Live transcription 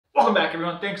Welcome back,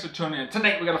 everyone. Thanks for tuning in.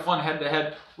 Tonight we got a fun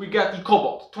head-to-head. We got the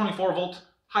Kobalt 24V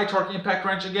high torque impact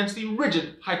wrench against the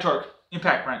Ridgid high torque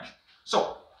impact wrench.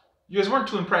 So, you guys weren't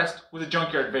too impressed with the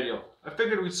junkyard video. I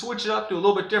figured we'd switch it up, do a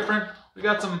little bit different. We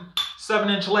got some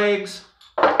 7-inch legs.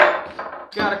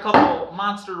 Got a couple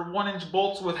monster 1-inch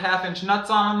bolts with 1/2-inch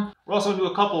nuts on them. We're also going to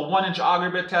do a couple 1-inch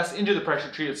auger bit tests into the pressure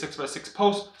treated 6x6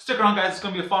 post. Stick around, guys. It's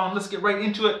going to be a fun one. Let's get right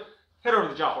into it. Head over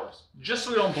to the jaw horse. Just so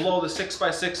we don't blow the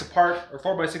 6x6 apart or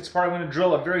 4x6 apart, I'm going to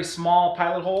drill a very small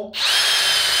pilot hole.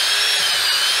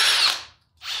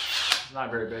 It's not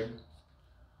very big.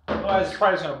 Otherwise, it's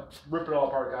probably just going to rip it all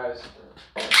apart, guys.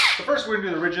 So first we're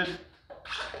going to do the Ridgid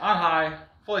on high,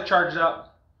 fully charged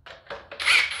up.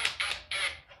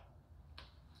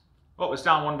 Oh, it's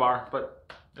down 1 bar, but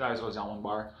it always goes down 1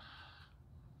 bar.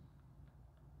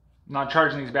 I'm not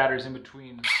charging these batteries in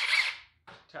between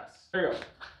tests. There you go.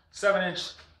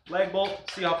 7-inch leg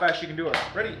bolt. See how fast you can do it.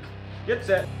 Ready, get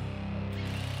set.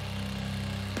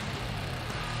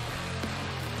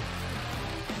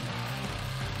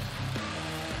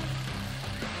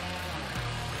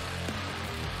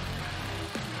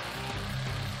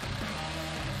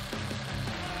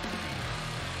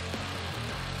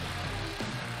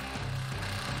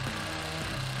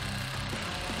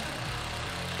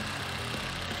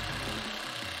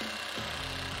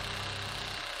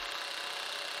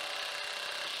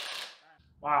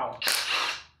 Wow,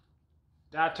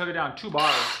 that took it down 2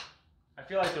 bars. I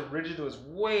feel like the Ridgid was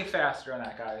way faster on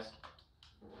that, guys.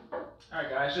 Alright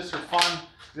guys, just for fun,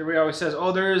 everybody always says,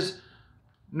 oh, there's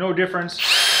no difference.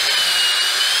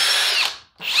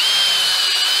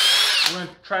 We're going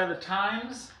to try the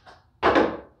times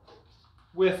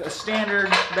with a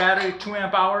standard battery, 2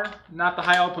 amp hour, not the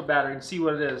high output battery, and see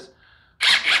what it is.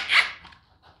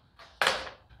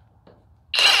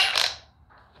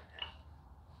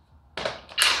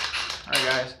 Alright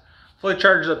guys, fully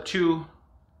charged up 2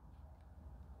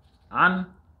 on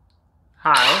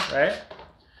high, right?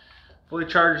 Fully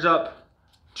charged up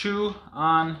 2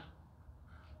 on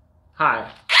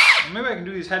high. Maybe I can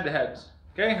do these head-to-heads.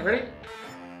 Okay, ready?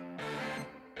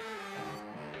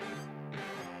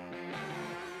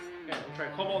 Okay, we'll try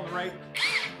Kobalt on the right,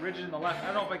 Ridgid in the left. I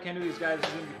don't know if I can do these, guys. This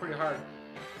is going to be pretty hard.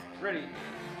 Ready,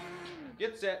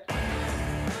 get set.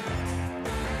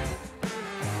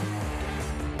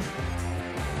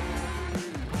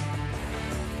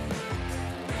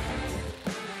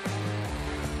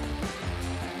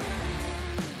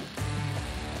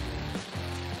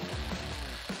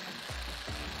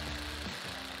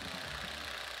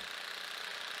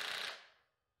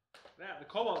 The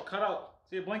Kobalt cut out.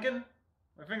 See it blinking?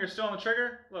 My finger's still on the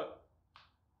trigger. Look.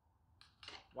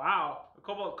 Wow. The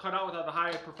Kobalt cut out without the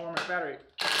high performance battery.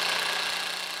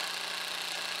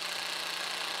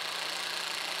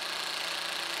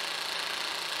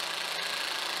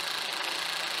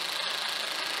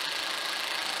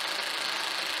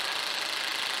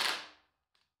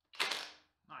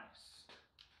 Nice.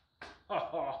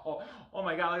 Oh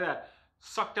my god, look at that.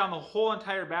 Sucked down the whole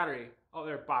entire battery. Oh,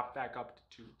 there, bopped back up to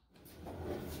 2.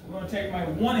 I'm going to take my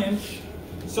 1-inch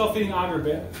self-feeding auger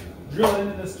bit, drill it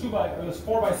into this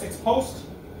 4x6 post,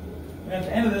 and at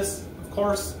the end of this, of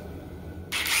course,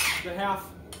 the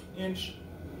 1/2-inch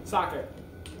socket.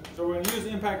 So we're going to use the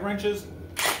impact wrenches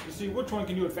to see which one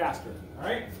can do it faster. All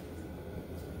right?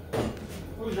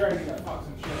 Who's ready to fuck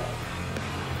some shit up?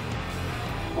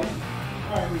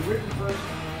 All right, we've written first.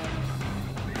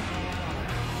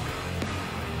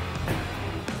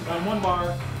 On 1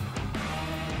 bar.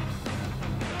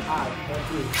 High, 1,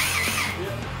 2.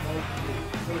 Yep, 1,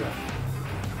 2. There we go.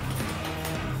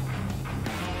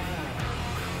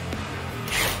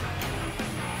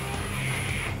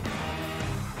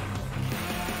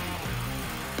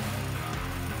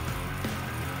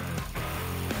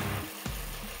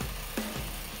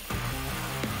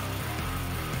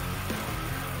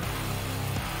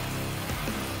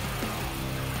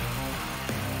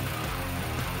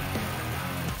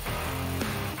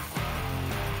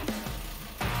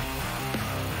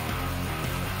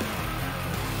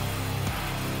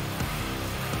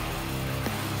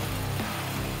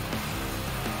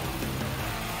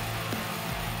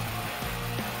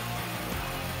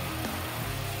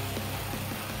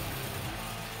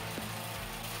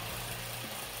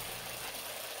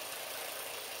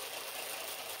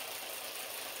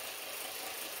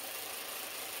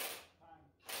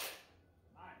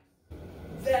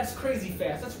 That's crazy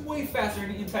fast. That's way faster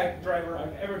than any impact driver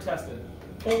I've ever tested.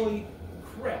 Holy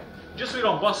crap. Just so we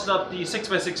don't bust up the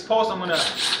 6x6 post, I'm going to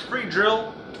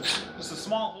pre-drill just a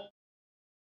small hole.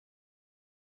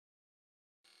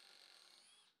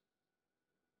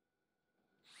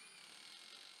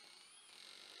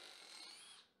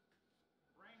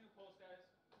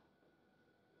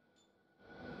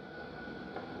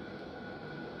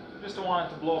 just don't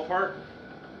want it to blow apart.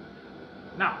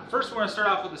 Now, first we're going to start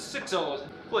off with the 6.0s.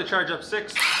 Fully charge up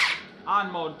 6,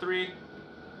 on mode 3.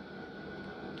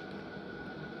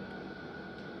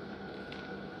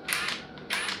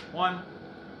 One,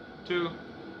 two,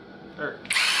 third.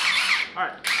 All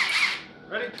right,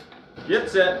 ready? Get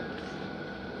set.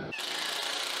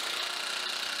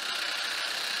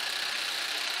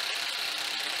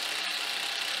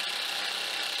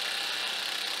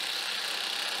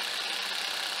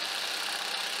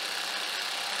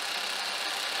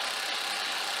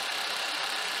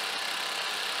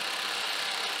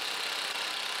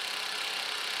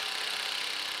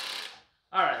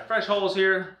 All right, fresh holes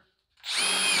here.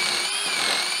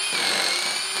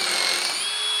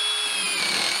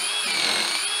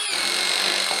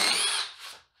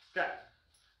 Okay.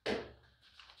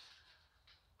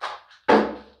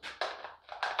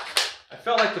 I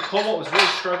felt like the Kobalt was really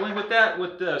struggling with that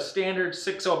with the standard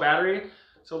 6.0 battery.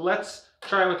 So let's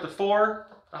try with the 4,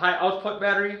 the high output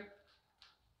battery.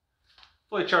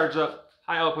 Fully charged up,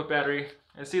 high output battery.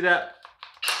 And see that?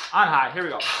 On high, here we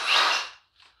go.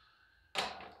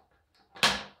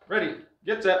 Ready,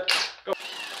 get set, go.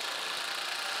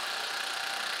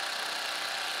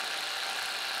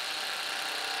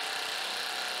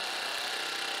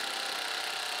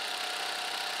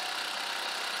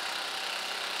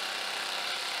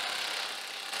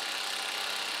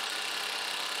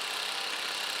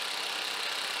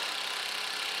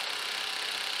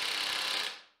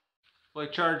 Fully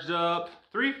charged up,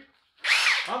 3,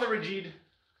 on the Ridgid.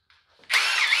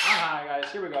 On high,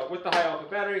 guys, here we go, with the high output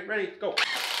battery, ready, go.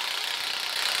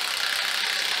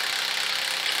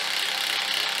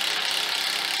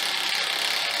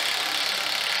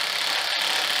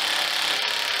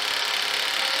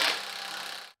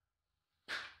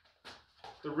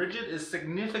 The Ridgid is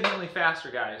significantly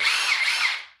faster, guys.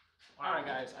 Alright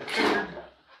guys, I figured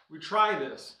we'd try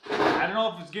this. I don't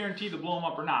know if it's guaranteed to blow them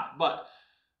up or not, but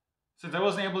since I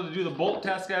wasn't able to do the bolt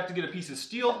test, I have to get a piece of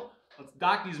steel. Let's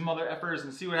dock these mother effers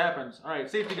and see what happens. Alright,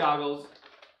 safety goggles,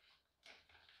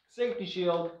 safety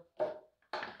shield,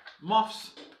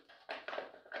 muffs.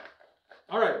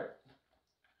 Alright.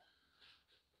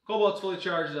 Kobalt's fully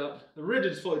charged up. The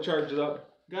Ridgid's fully charged up.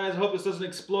 Guys, I hope this doesn't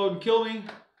explode and kill me.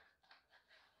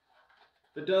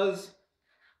 If it does,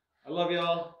 I love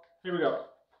y'all. Here we go.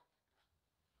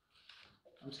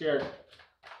 I'm scared.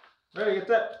 Ready, get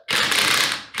that.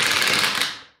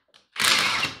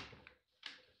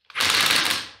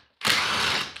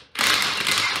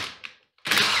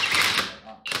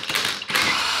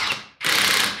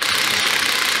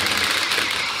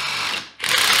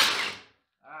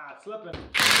 Ah, it's slipping.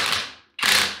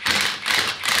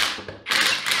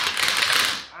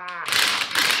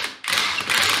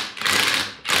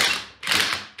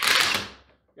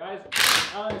 Guys,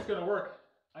 I don't think it's gonna work.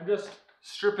 I'm just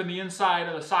stripping the inside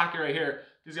of the socket right here.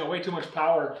 He's got way too much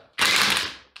power.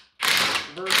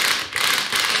 Reverse,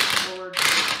 forward.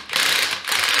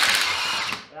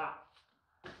 Yeah.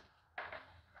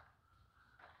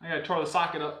 I think I tore the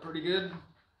socket up pretty good.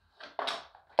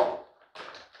 Well,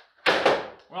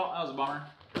 that was a bummer.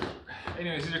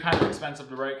 Anyways, these are kind of expensive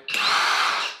to break.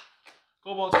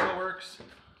 Kobalt still works.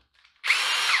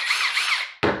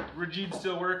 Ridgid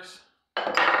still works.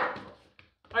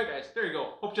 Alright guys, there you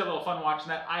go. Hope you had a little fun watching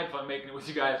that. I had fun making it with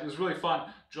you guys. It was really fun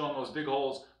drilling those big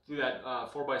holes through that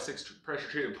 4x6 pressure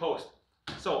treated post.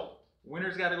 So,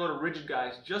 winner's got to go to Ridgid,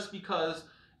 guys, just because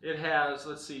it has,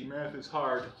 let's see, math is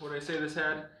hard. What did I say this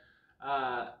had?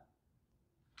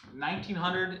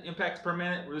 1900 impacts per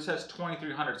minute, where this has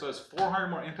 2300. So it's 400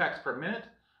 more impacts per minute,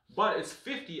 but it's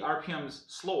 50 RPMs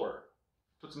slower.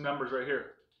 Put some numbers right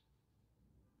here.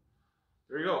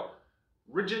 There you go.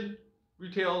 Ridgid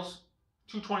retails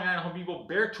 $229 at Home Depot.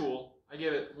 Bare tool, I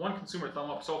gave it 1 consumer thumb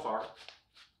up so far.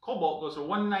 Kobalt goes for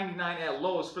 $199 at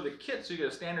Lowe's for the kit, so you get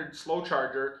a standard slow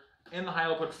charger and the high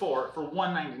output 4 for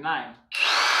 $199.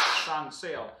 It's on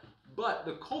sale. But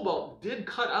the Kobalt did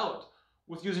cut out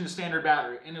with using the standard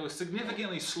battery, and it was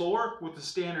significantly slower with the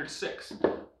standard 6,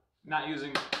 not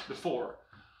using the 4.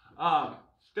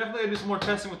 Definitely do some more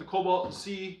testing with the Kobalt and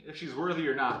see if she's worthy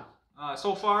or not.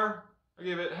 So far, I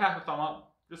gave it half a thumb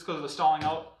up, just because of the stalling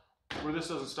out, where this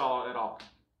doesn't stall out at all.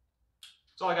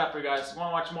 That's all I got for you guys. If you want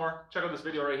to watch more, check out this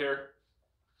video right here.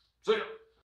 See ya!